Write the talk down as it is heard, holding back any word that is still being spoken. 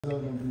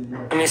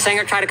I mean,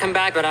 Sanger tried to come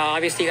back, but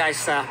obviously you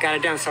guys got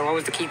it done. So what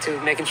was the key to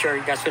making sure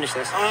you guys finished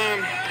this?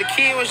 The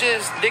key was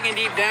just digging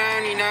deep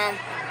down,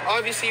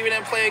 Obviously, we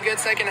didn't play a good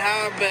second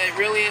half, but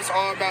really it's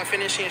all about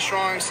finishing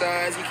strong. So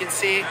as you can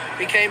see,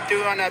 we came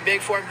through on that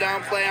big fourth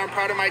down play. I'm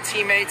proud of my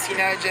teammates, we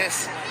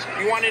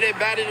wanted it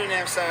better than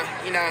them. So,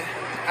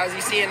 as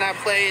you see in that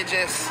play, it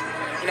just,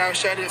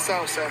 showed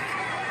itself. So,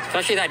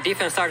 especially that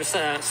defense started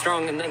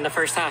strong in the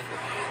first half.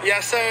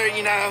 Yes,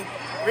 sir.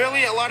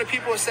 Really, a lot of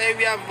people say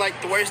we have,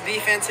 the worst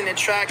defense in the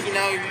track. We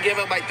give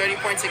up, 30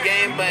 points a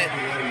game. But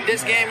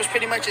this game was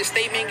pretty much a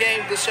statement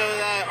game to show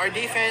that our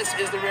defense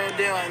is the real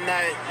deal and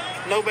that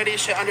nobody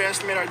should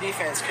underestimate our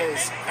defense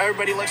because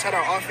everybody looks at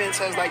our offense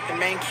as, the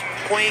main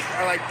point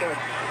or, the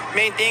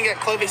main thing at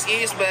Clovis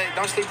East, but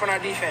don't sleep on our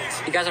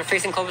defense. You guys are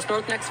facing Clovis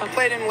North next one? We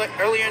played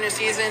earlier in the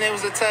season. It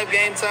was a tough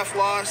game, tough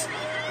loss.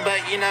 But,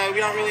 we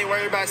don't really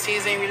worry about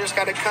season. We just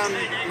got to come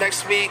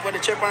next week with a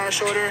chip on our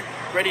shoulder,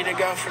 ready to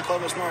go for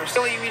Clovis North.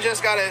 Really, we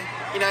just got to,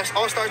 it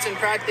all starts in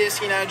practice,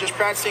 just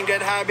practicing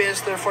good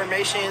habits, the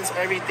formations,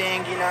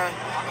 everything,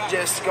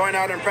 just going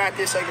out and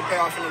practice so it can pay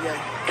off in the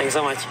game. Thank you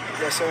so much.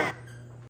 Yes, sir.